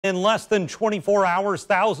in less than 24 hours,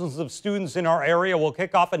 thousands of students in our area will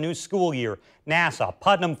kick off a new school year. Nassau,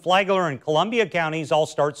 Putnam, Flagler, and Columbia counties all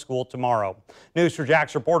start school tomorrow.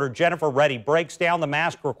 News4JAX reporter Jennifer Reddy breaks down the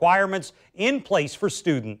mask requirements in place for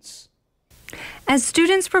students. As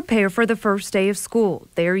students prepare for the first day of school,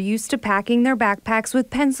 they are used to packing their backpacks with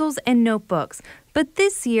pencils and notebooks. But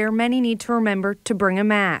this year, many need to remember to bring a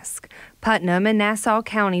mask. Putnam and Nassau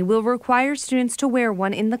County will require students to wear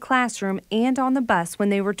one in the classroom and on the bus when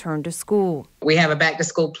they return to school. We have a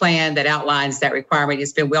back-to-school plan that outlines that requirement.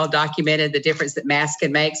 It's been well documented, the difference that masks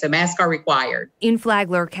can make, so masks are required. In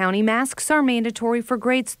Flagler County, masks are mandatory for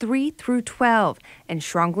grades 3 through 12 and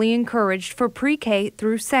strongly encouraged for pre-K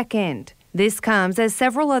through 2nd. This comes as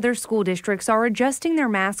several other school districts are adjusting their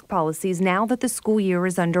mask policies now that the school year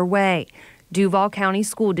is underway. Duval County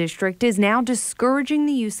School District is now discouraging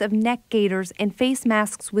the use of neck gaiters and face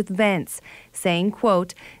masks with vents, saying,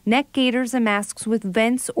 quote, neck gaiters and masks with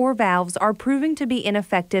vents or valves are proving to be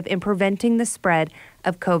ineffective in preventing the spread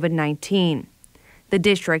of COVID-19. The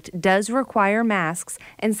district does require masks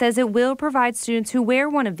and says it will provide students who wear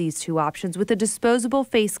one of these two options with a disposable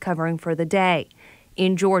face covering for the day.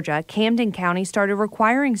 In Georgia, Camden County started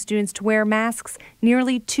requiring students to wear masks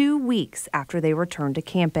nearly 2 weeks after they returned to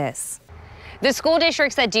campus. The school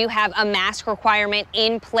districts that do have a mask requirement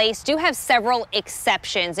in place do have several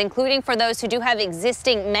exceptions, including for those who do have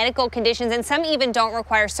existing medical conditions, and some even don't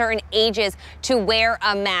require certain ages to wear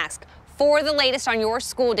a mask. For the latest on your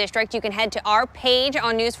school district, you can head to our page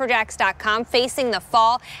on news4jax.com, Facing the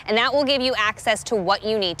Fall, and that will give you access to what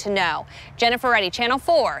you need to know. Jennifer Reddy, Channel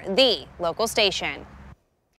 4, the local station.